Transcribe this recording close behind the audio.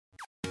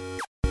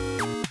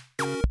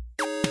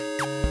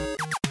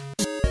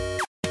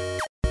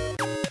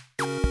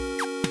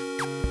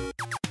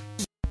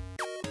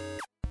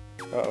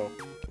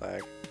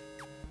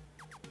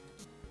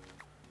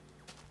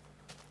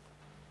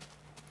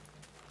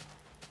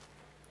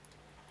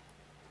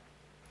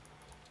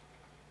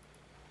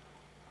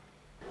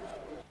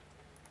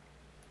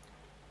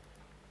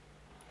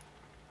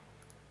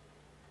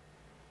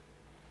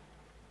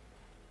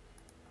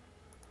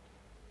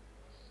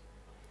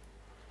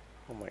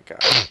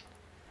god.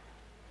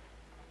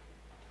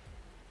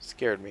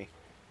 Scared me.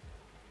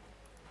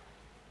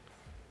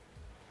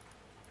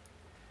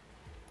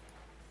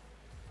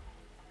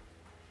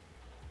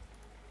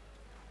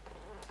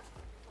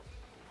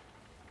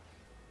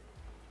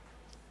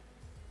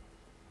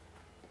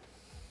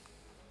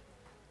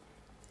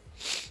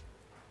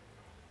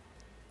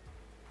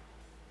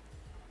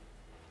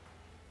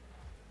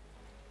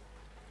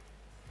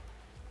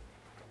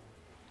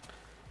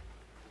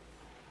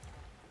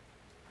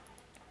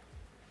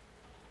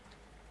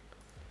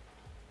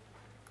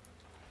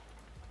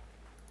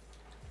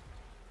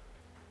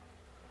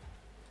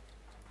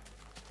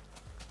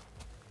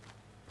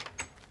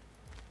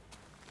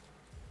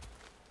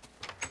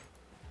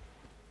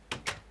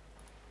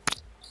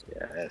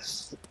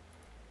 Yes.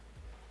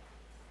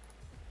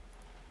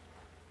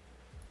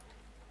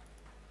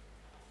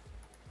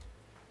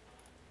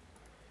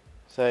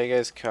 So you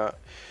guys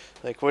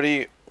like what do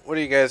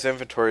you guys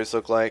inventories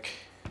look like?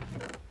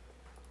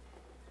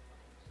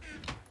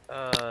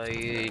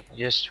 You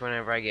just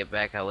whenever I get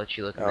back, I'll let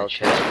you look in the Okay.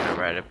 chest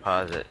whenever I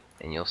deposit,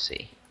 and you'll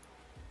see.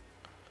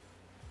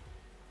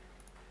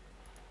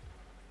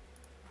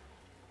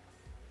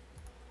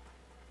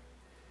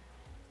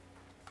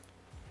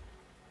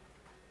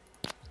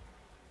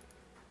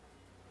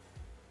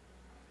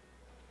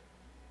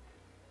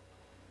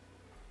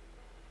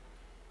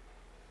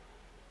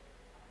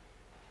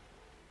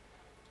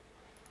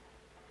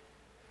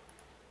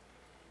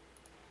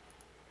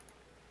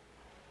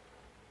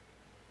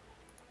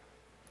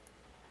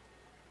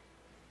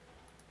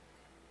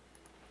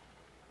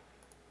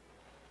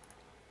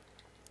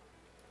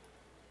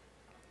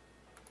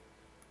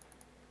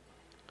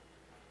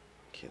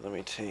 Okay, let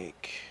me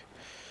take.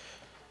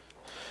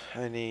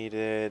 I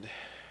needed.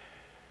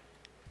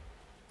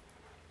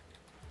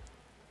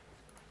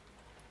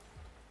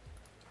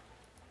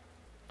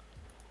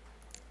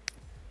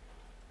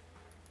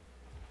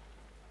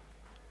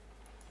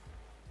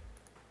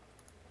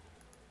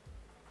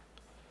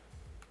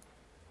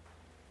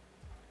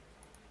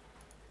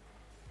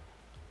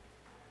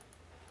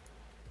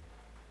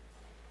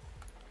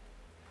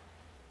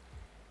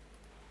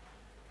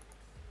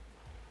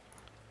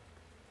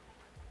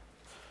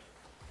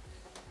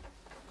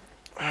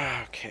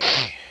 Okay.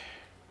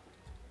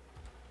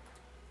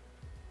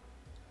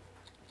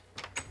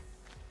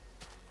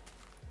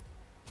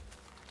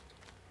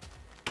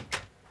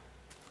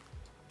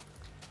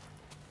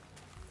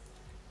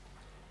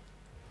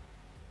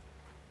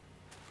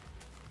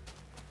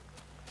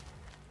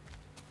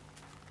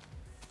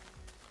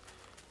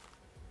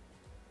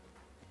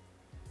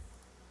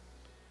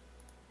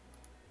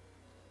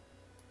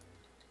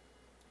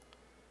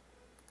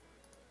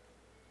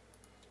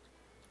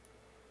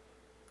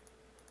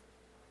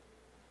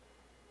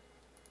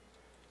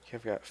 Okay,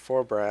 I've got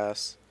 4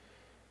 brass.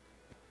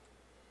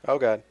 Oh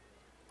god.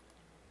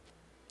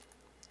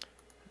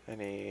 I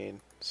need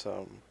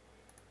some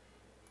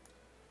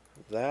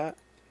of that.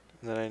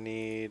 And then I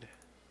need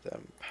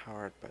them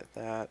powered by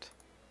that.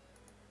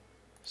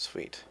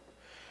 Sweet.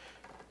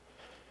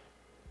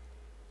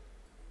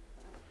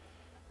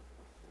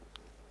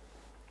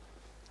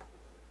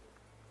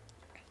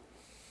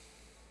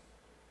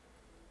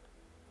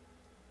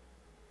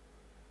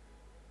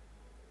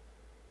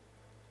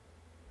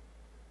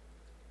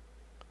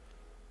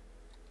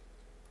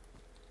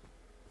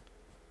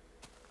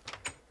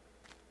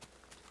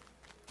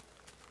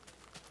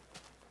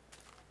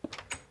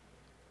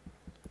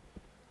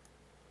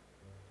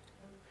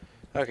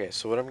 Okay,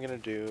 so what I'm gonna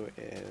do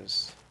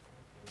is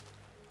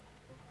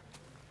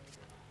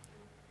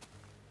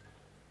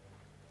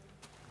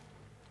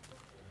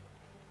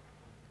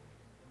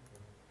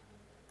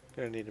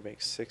gonna need to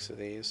make 6 of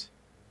these.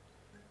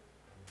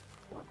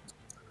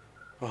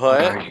 What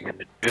are What? you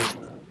gonna do?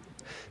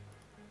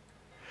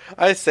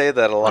 I say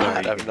that a What are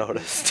lot, you I've gonna do?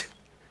 noticed.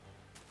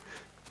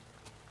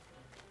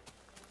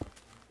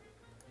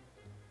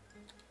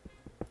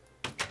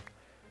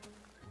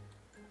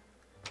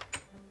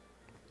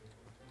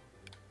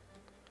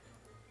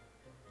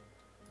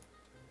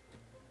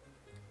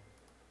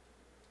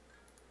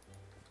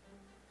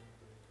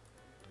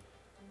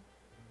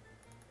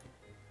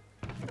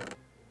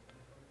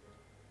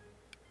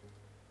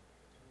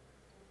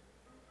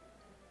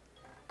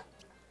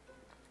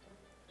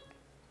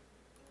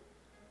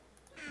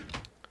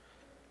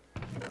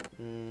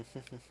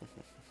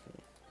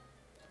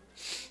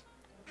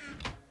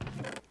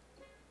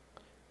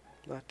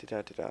 La di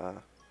da di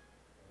da.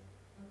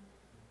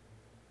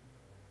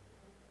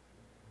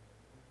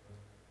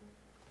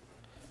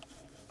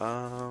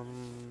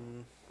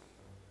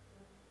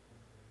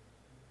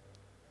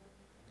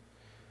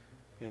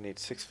 Gonna need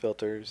 6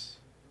 filters.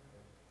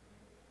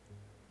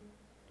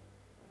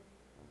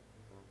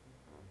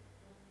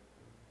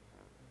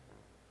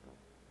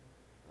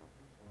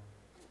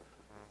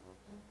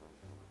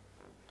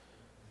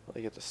 Let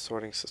me get the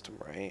sorting system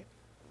right.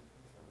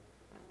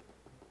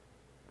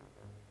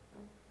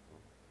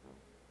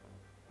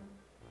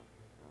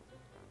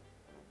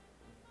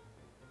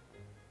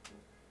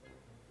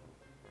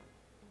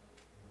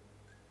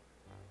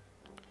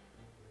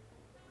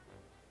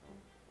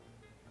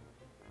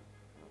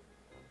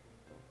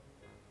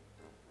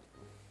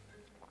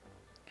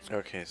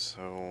 Okay,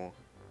 so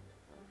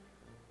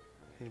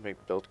I need to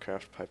make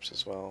buildcraft pipes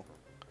as well.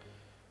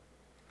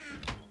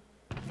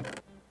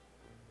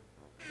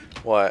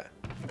 What?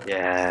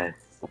 Yeah.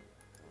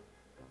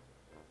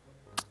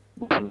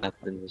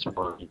 Nothing is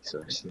more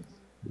resources.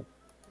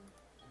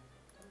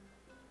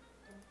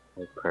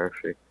 Oh,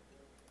 perfect.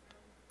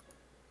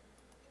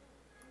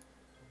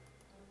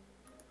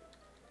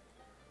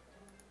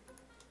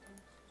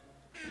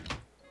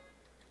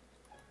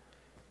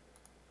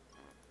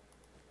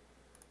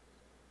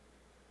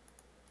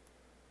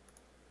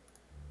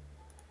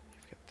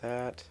 Get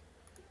that.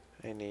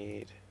 I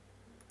need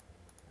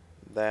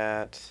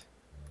that.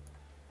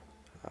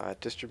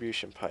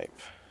 Distribution pipe.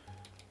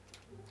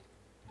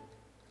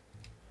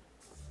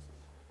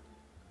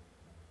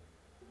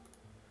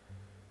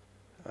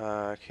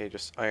 Okay,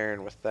 just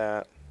iron with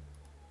that.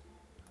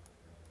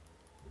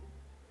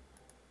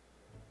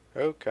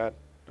 Oh god.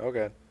 Oh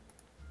god.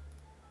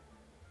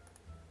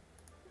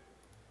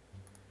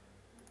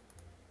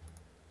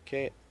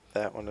 Okay,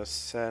 that one is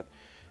set.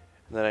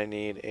 And then I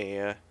need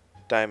a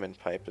diamond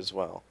pipe as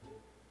well.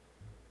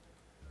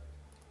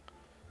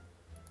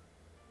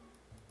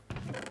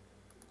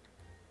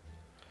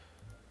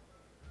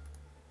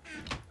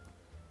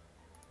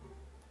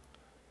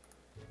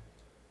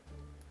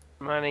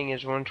 Mining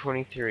is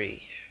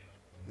 123.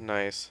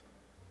 Nice.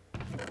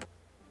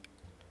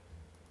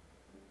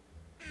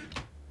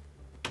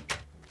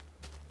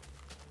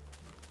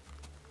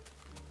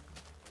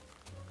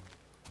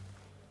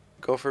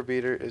 Gopher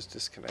beater is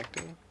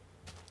disconnecting.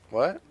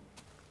 What?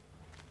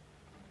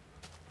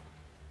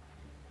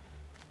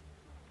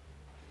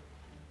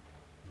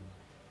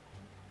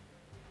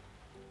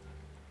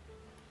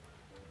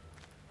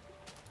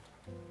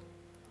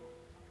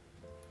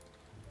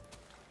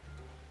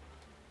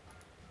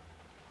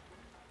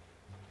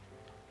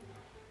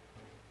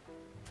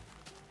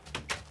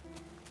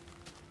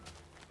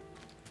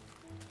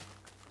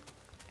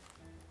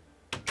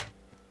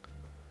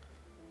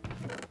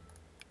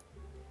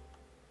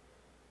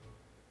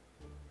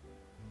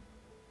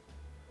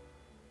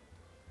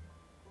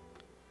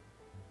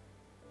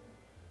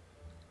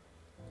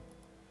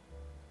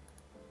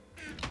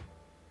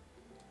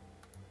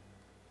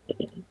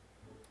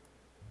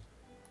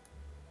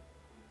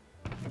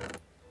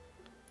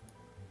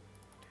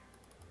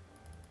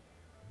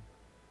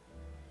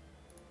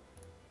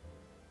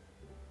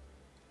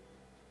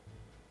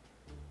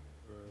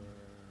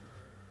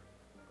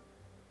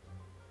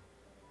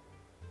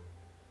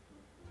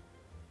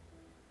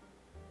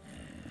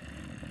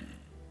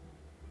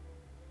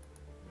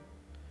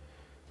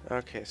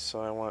 Okay, so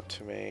I want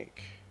to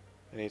make...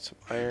 I need some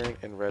iron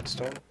and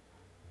redstone.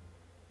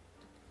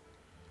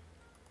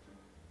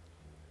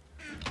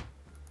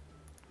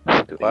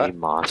 Do we What? need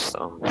moss?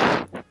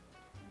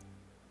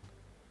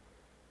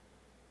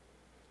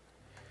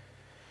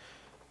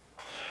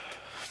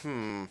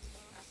 Hmm.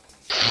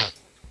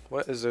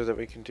 What is there that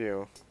we can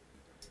do?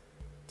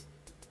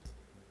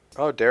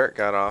 Oh, Derek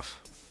got off.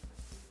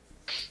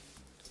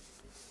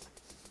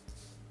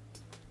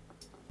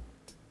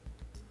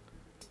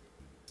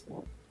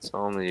 It's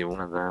only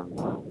one of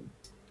them.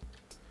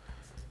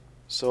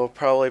 So we'll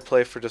probably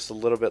play for just a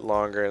little bit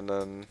longer and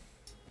then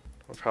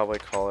we'll probably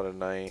call it a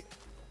night.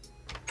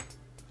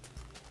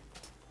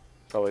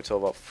 Probably till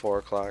about 4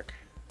 o'clock.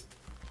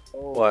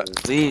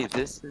 What? Lee,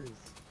 this is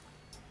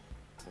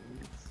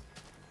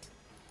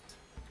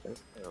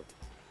a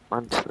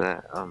bunch of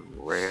that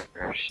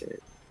rare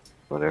shit.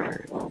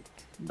 Whatever.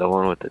 The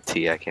one with the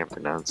T, I can't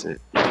pronounce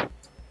it.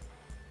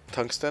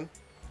 Tungsten?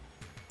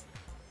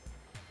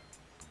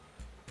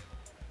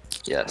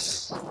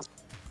 Yes.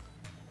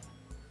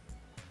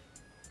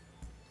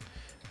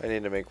 I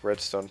need to make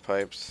redstone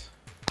pipes.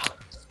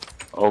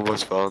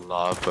 Almost found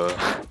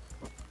lava.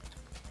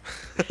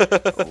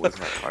 Almost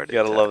had a heart You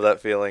gotta attack. love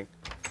that feeling.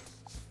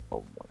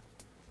 Oh my.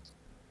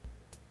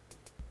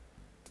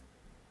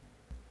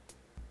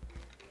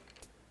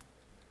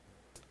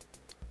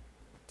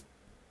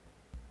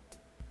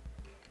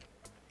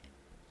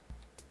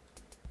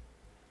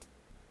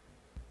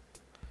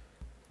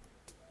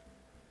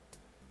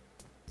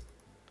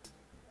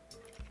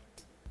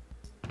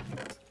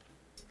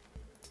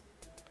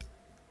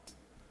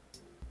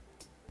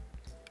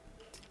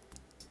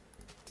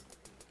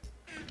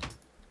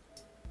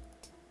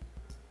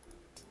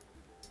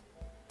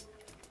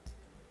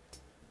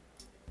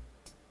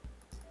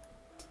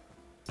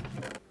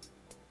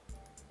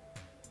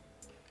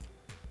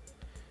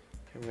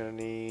 I'm gonna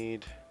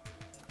need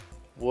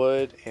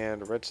wood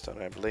and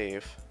redstone, I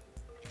believe.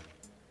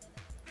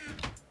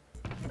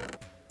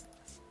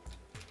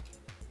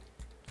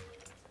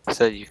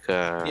 So you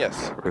could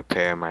Yes.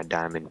 repair my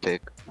diamond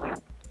pick.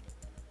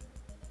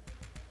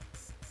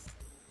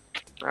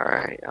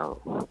 Alright,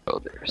 I'll go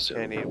there soon.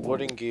 Okay, I need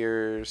wooden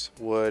gears,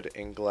 wood,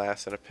 and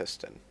glass, and a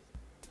piston.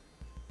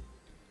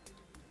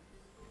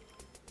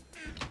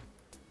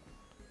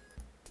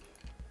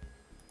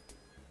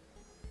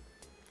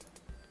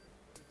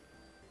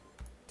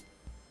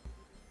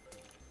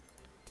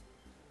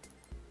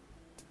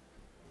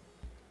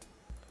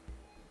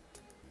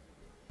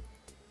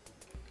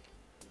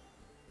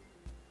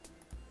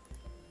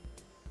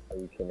 Are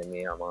you kidding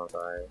me? I'm on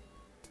fire.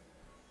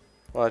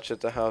 Watch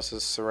it, the house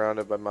is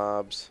surrounded by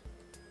mobs.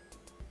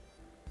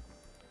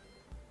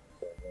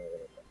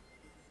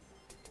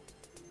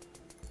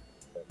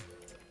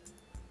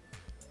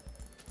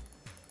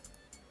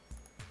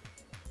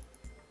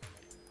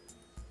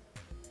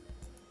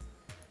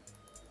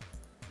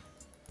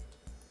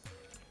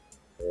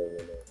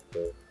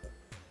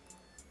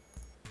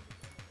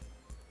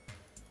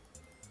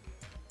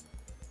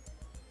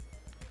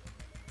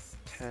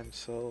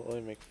 So let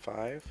me make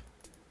 5.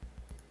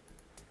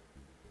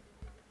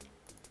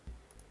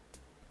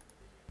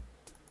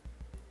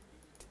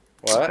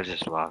 What? I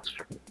just lost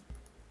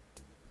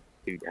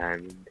 2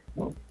 diamond.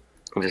 I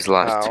just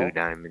lost How? 2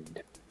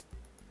 diamond.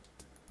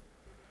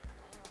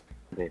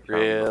 They found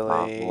Really? the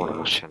wrong one. I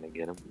was trying to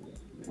get him.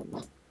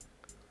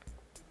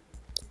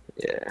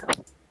 Yeah.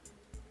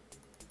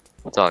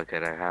 It's all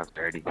good. I have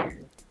 30.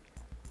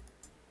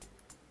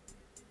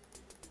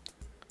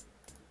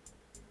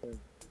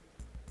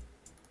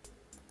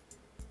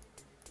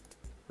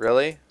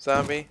 Really,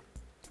 zombie?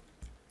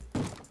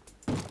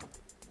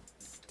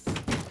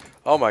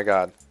 Oh my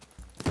god.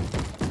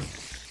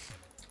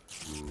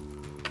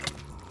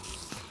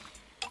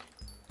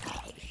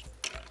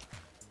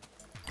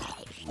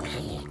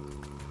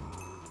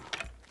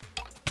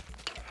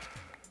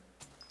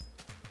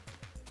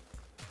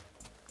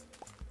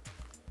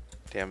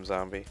 Damn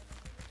zombie.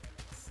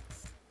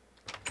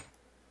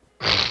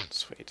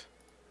 Sweet.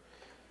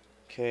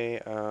 Okay,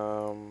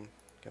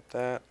 get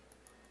that.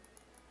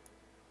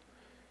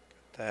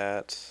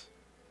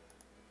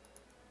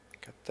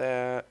 Get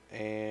that,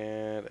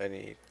 and I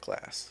need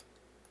glass.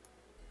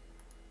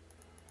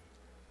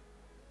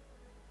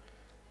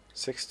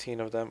 16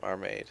 of them are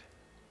made.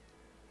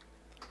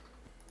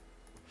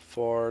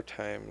 4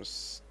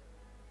 times...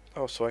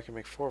 Oh, so I can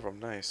make 4 of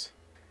them. Nice.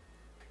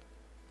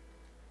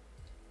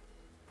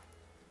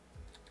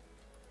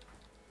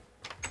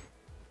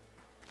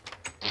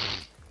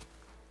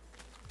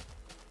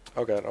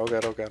 Oh god, oh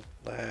god, oh god.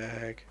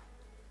 Lag.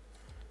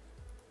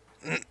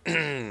 Let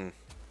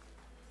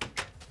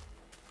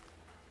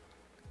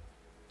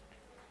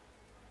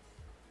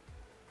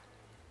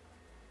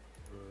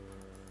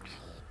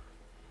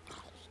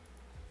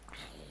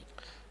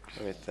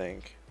me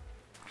think.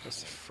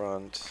 That's the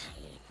front.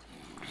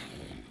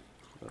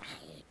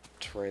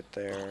 It's right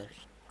there.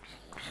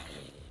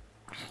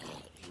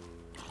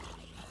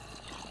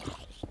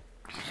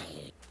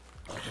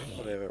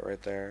 I'll leave it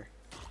right there.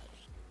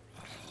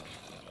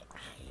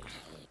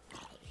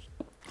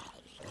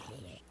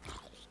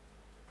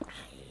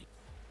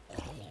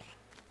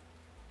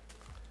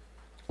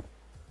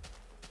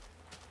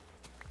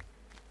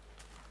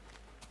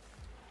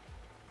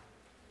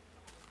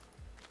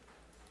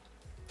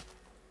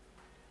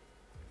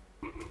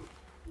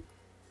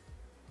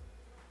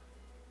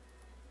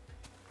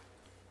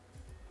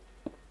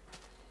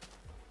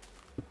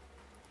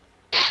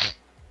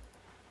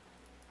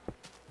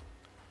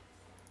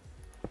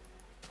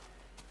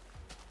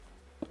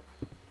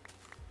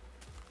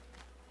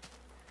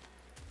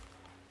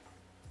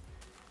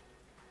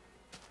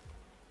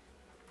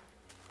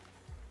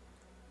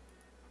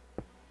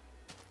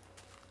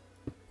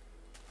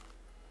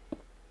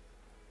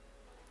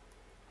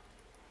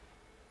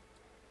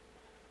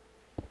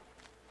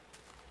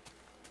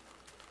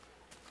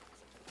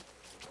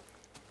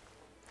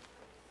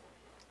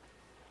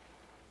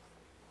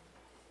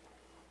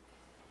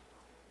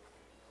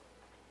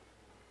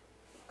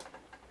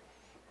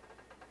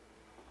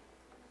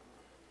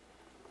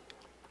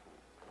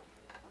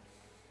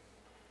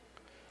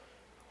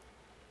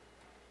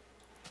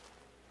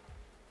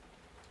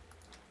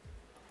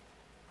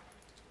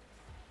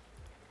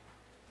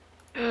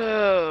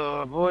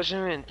 Oh, boys,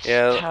 I'm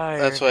Yeah,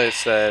 tired. that's what I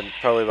said.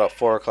 Probably about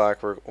 4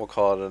 o'clock we'll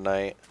call it a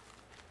night.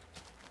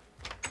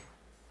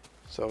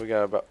 So we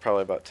got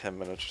probably about 10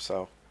 minutes or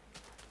so.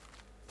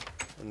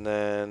 And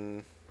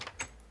then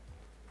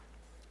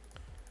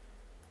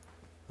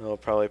we'll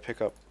probably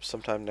pick up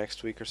sometime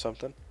next week or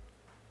something.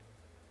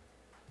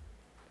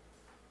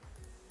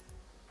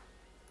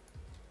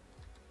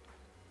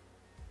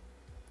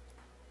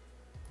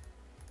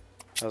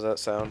 How's that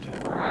sound?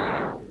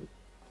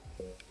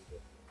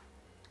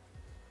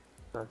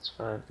 That's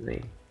fine with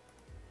me.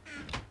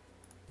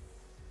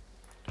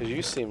 Cause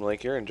you seem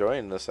like you're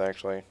enjoying this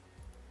actually.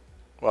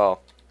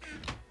 Well,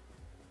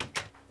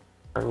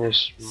 I'm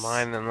just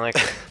minding like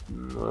a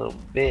little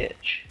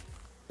bitch.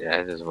 Yeah,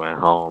 I just went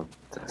home.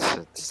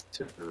 It's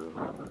too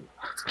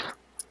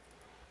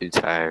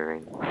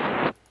tiring.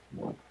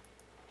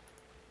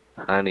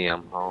 Honey,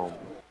 I'm home.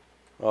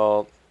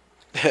 well,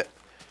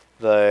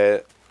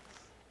 the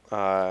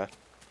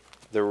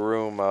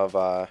room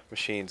of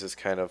machines is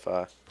kind of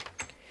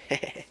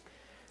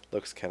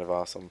looks kind of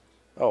awesome.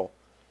 Oh,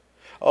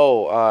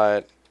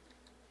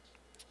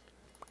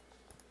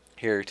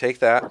 here, take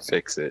that.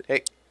 Fix it.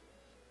 Hey,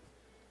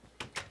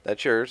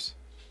 that's yours.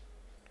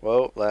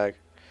 Whoa, lag.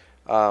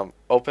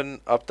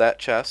 Open up that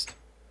chest.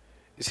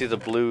 You see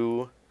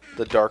the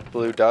dark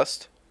blue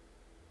dust?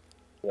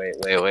 Wait.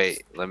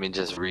 Let me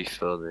just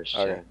refill this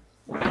Okay. shit.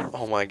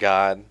 Oh my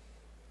god.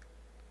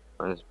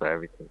 I just buy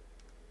everything.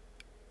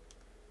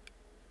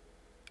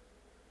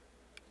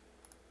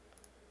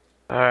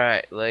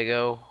 Alright,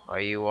 Lego, are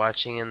you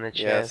watching in the Yes.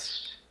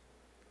 chest?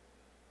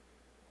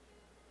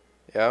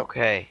 Yep.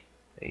 Okay,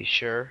 are you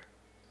sure?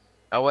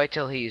 I'll wait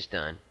till he's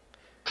done.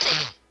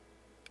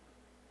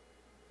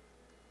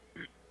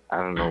 I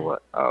don't know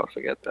what. Oh,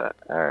 forget that.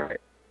 Alright.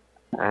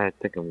 I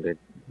think I'm good.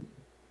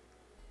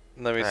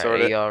 Let me Alright,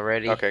 sort are it. y'all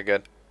ready? Okay,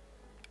 good.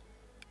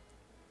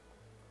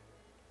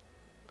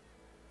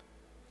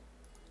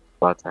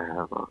 About to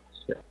have a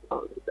shit.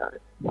 Oh, you got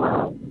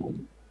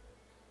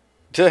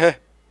it.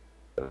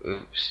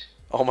 Oops.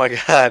 Oh my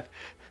god.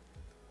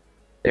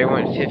 There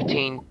went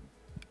 15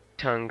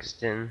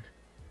 tungsten.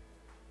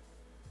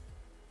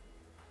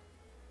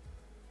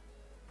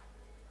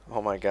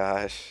 Oh my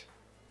gosh.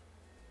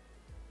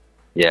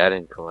 Yeah, I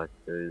didn't collect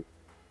those.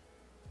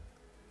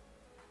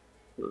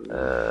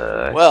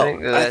 Well,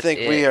 I that's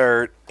think it. we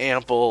are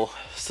ample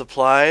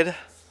supplied. Got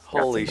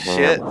Holy some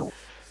shit. ham.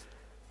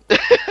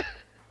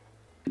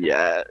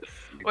 Yes.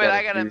 You Wait,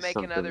 I gotta do make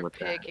something another with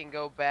pick that. and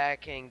go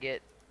back and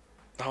get.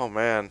 Oh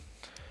man.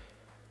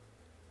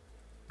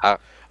 How-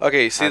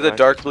 Okay, see How do the I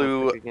fix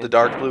my pick the again?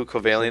 dark blue You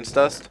said? covalence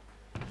dust?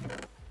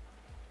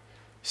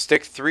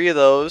 Stick 3 of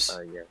those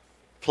Yeah.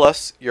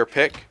 plus your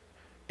pick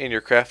in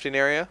your crafting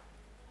area.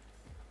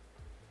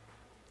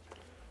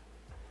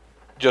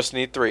 Just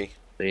need 3.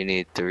 So you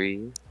need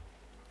 3.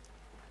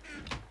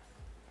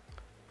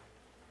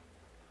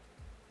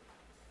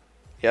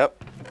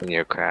 Yep. In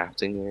your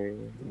crafting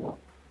area.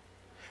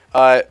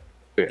 Uh,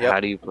 Wait, yep. how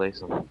do you place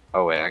them?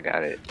 Oh wait, I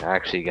got it. I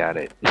actually got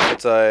it.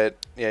 It's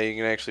yeah, you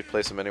can actually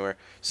place them anywhere.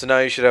 So now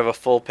you should have a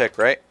full pick,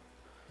 right?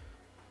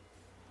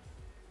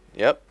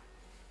 Yep.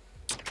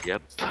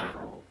 Yep.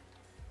 I'm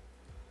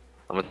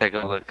gonna take a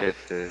look at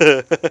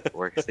the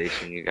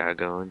workstation you got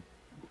going.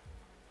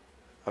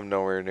 I'm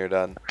nowhere near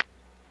done.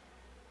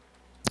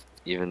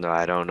 Even though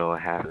I don't know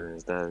what half of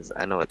this does.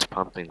 I know it's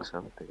pumping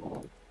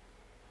something.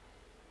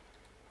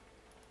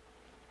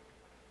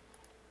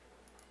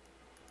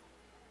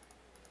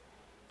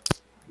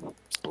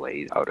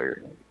 Blaze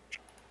outer.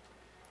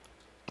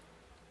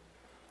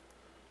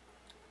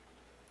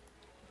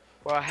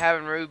 Well,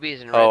 having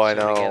rubies and Oh, I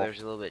redstone know. together is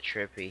a little bit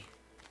trippy.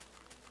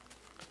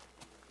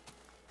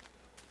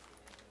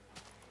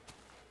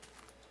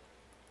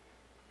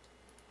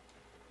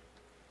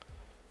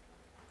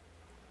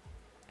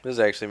 This is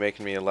actually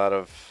making me a lot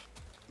of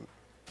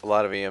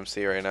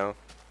EMC right now.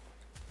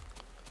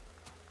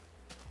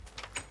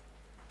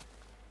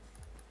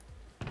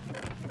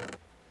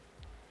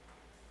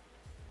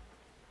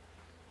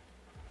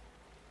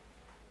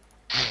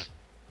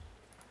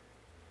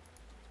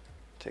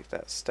 Take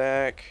that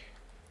stack.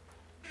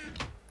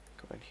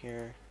 Go in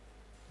here.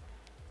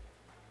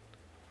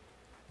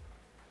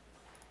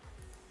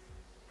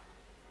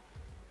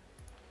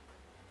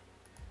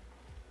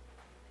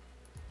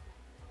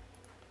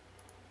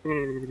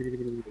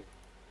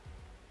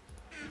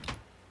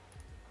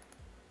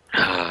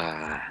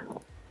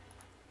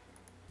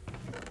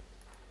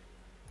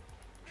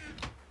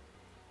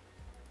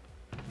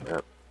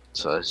 Yep.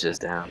 So it's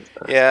just down.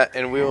 Yeah,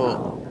 and we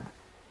will.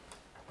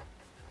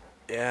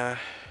 Yeah.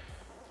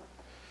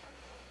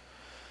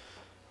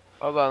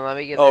 Hold on, let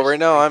me get Oh, this. right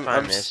now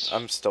refine this.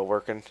 I'm still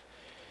working.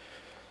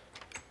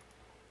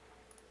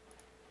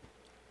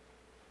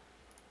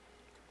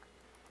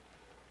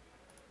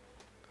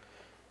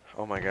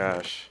 Oh my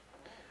gosh.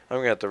 I'm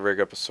gonna have to rig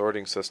up a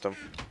sorting system.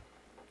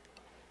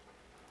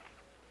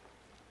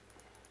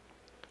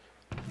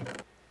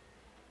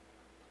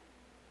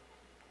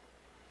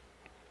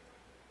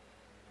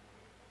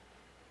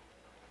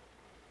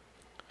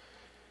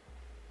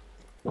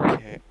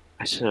 Okay.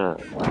 I should have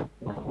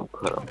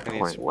put a I need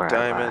point some where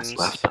diamonds. I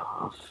last left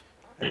off.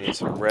 I need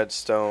some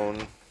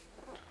redstone.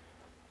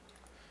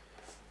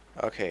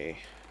 Okay.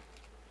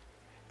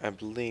 I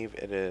believe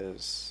it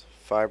is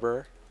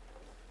fiber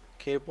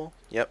cable.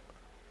 Yep.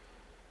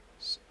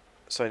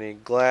 So I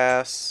need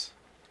glass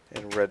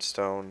and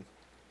redstone.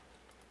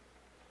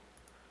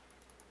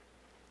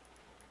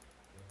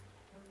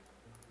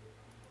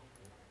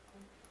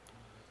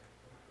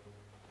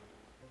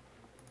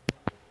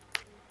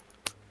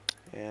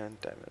 And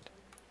diamond.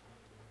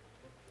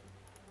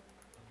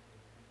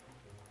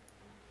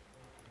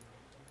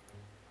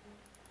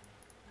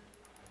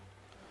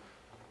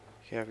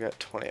 Okay, I've got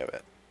 20 of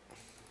it.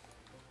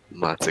 I'm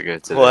about to go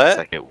to What? the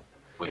second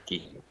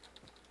wiki.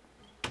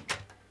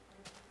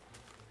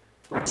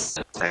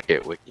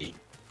 Second wiki.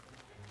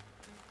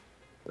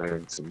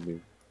 Learn some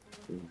new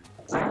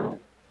things.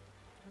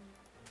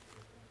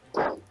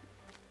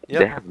 Yep.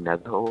 They have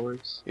nether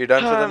ores? You're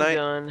done for the I'm night?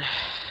 done.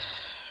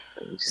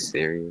 Are you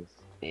serious?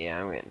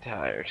 Yeah, I'm getting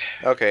tired.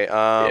 Okay,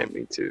 Yeah,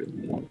 me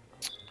too.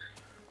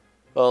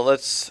 well,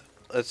 let's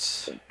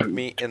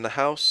meet in the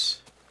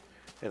house,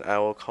 and I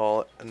will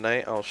call it a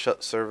night. I'll shut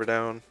the server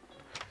down.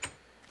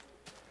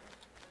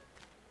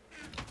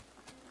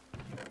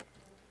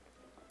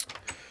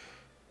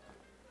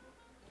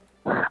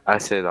 I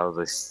said I was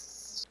a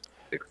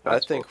I successful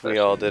think we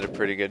all session. did a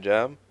pretty good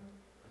job.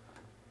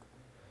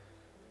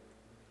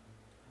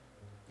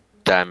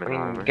 diamond I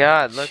mean, armor.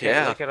 God, look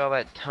Yeah. at all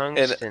that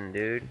tungsten,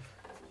 dude.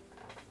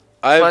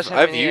 Plus, how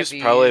I've many have used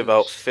you probably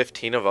about used?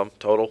 15 of them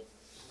total.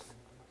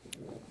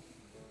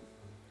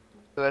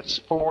 So that's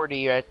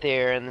 40 right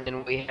there, and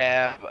then we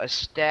have a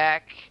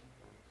stack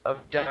of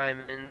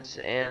diamonds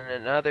and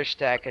another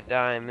stack of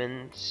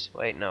diamonds.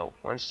 Wait, no,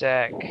 one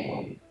stack.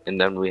 And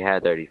then we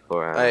had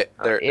 34.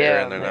 They're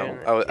Yeah, in there they're now.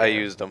 in the- I yeah.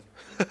 used them.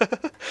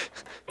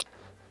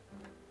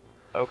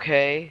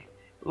 Okay.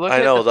 Look I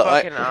at know the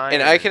fucking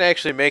and I can iron.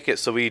 actually make it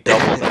so we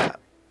double that.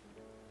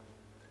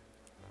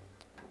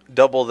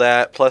 Double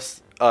that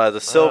plus the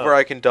silver Oh.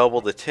 I can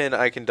double, the tin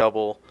I can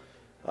double,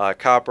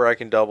 copper I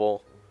can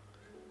double.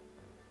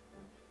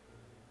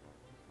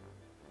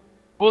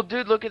 Well,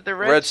 dude, look at the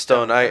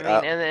Redstone, redstone.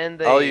 I mean, and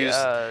the I'll use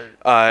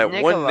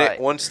Nikolite.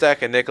 one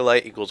stack of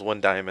Nikolite equals 1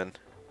 diamond.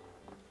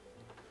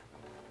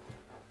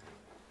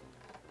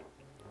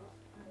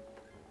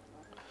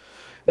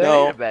 That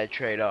No. ain't a bad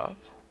trade-off.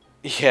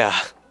 Yeah.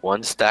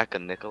 1 stack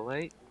of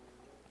Nikolite?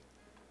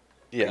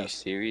 Are you Yes.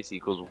 serious?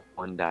 Equals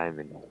 1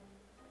 diamond.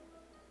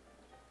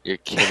 You're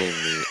kidding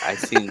me. I've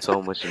seen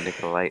so much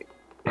Nikolite.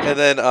 And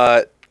then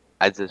I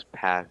just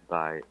passed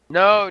by it.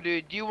 No,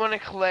 dude, you want to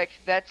collect.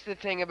 That's the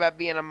thing about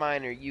being a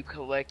miner. You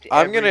collect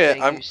I'm gonna-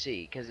 everything you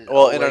see, because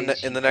well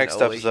in the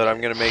next episode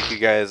I'm gonna make you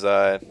guys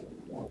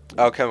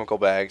alchemical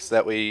bags.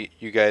 That way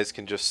you guys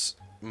can just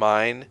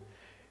mine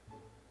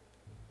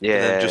Yeah.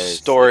 and then just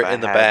store it in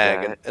the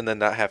bag and then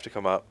not have to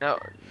come up. No,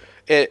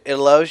 It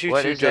allows you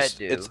What to does that just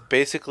do? it's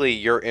basically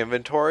your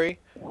inventory,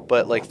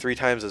 but like 3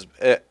 times as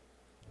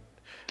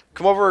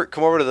come over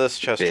to this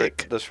chest right,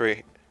 Big. this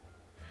right.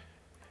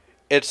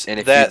 It's And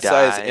if that you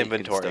size die,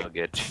 inventory. you can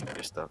still get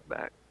your stuff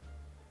back.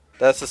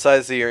 That's the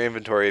size of your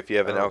inventory if you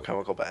have an Oh.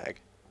 alchemical bag.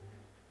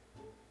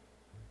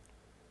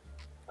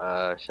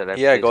 Should I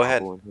Yeah, place go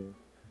ahead. coal in here?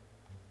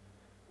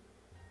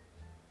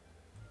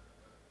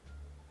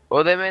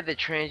 well, they made the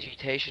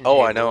transmutation Oh,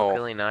 table I know. look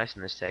really nice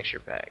in this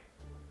texture pack.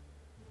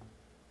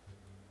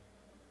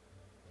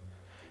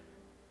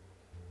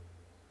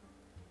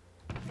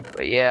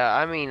 But yeah,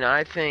 I mean,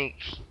 I think.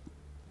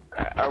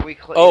 Are we?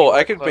 Oh, anywhere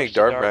I could close make to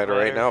dark matter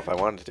right matter? now if I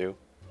wanted to.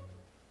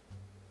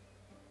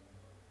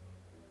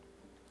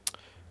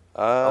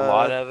 A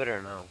lot of it,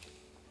 or no?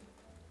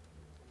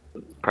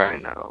 Probably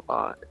not a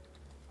lot.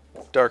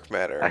 Dark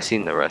matter. I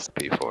seen the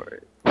recipe for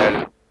it.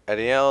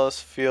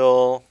 Adialis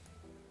fuel,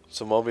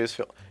 some Mobius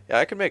fuel. Yeah,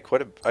 I could make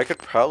I could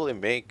probably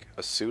make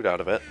a suit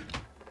out of it.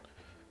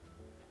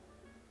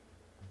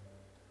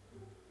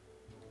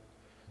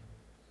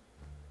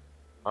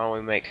 Why don't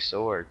we make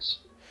swords?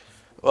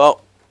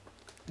 Well,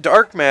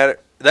 dark matter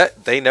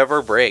that they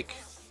never break.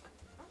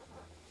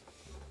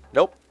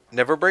 Nope,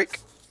 never break.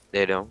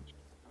 They don't.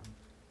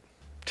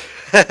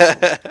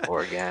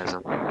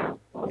 Orgasm.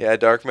 Yeah,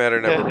 dark matter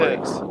never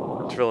breaks.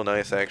 It's real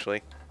nice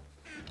actually.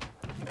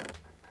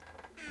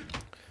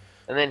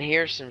 And then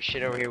here's some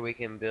shit over here we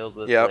can build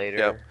with Yep, later.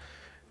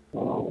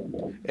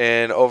 yep.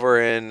 And over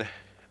in,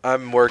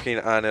 I'm working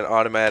on an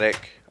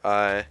automatic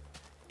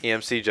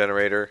EMC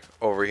generator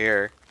over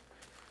here.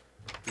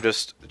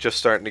 Just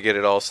starting to get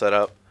it all set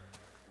up.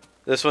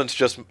 This one's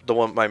just the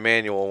one, my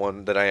manual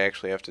one that I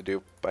actually have to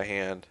do by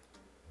hand.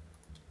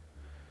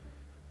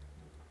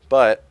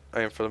 But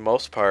I mean, for the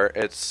most part,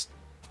 it's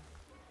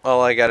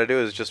all I got to do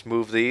is just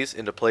move these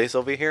into place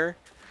over here,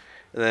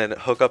 and then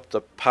hook up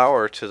the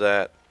power to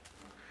that,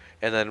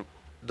 and then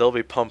they'll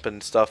be pumping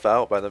stuff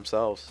out by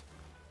themselves.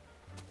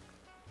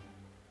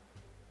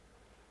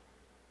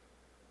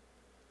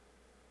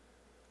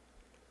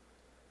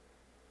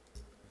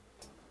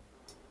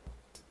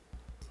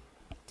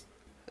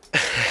 Or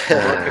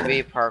it could be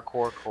a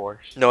parkour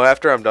course. No,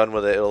 after I'm done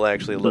with it, it'll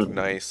actually look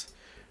nice.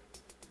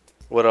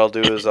 What I'll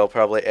do is I'll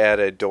probably add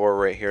a door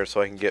right here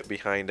so I can get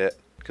behind it,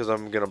 because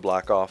I'm going to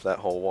block off that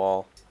whole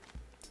wall.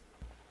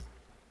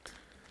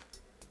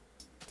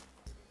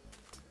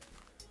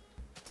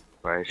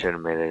 Probably should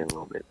have made it a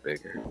little bit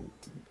bigger.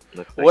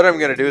 What I'm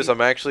going to do is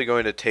I'm actually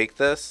going to take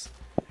this,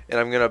 and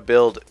I'm going to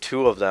build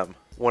 2 of them,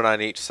 one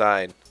on each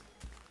side.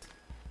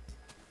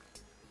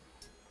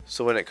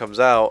 So when it comes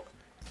out,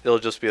 it'll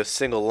just be a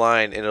single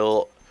line, and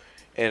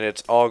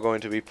it's all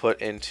going to be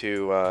put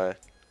into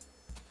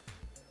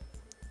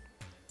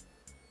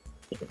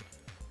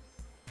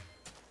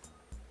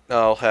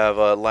I'll have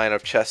a line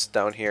of chests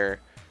down here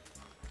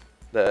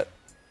that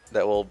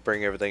will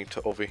bring everything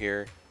to over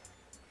here.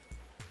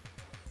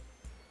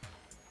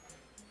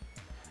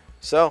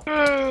 So,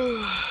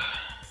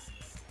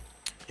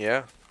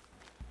 yeah.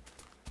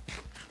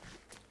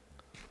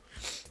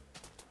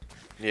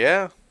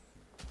 Yeah.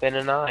 Been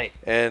a night.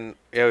 And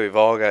yeah, we've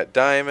all got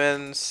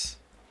diamonds.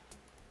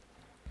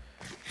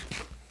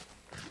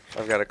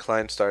 I've got a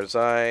Kleinstar's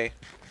Eye.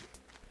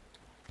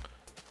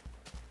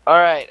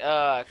 Alright,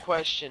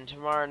 question.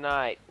 Tomorrow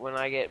night, when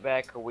I get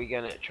back, are we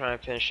gonna try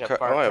and finish up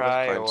Far I have a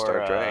Cry,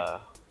 Kleinstar or,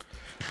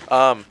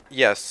 Drag.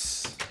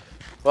 Yes.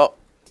 Well,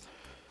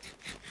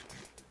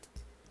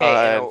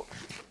 hey,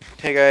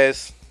 hey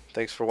guys,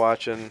 thanks for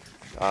watching.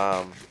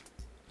 Yeah,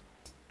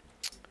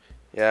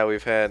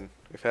 we've had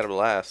a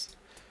blast.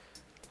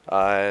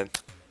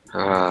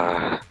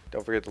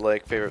 Don't forget to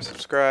like, favorite,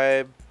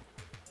 subscribe.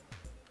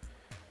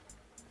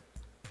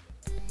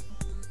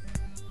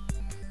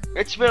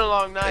 It's been a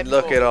long night. And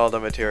look at all the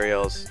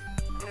materials.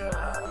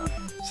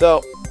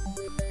 So,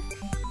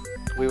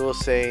 we will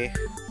say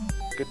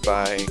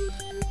goodbye.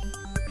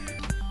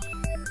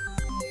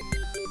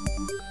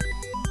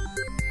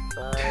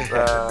 Bye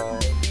bye.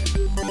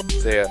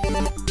 See ya.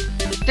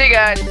 See you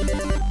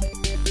guys.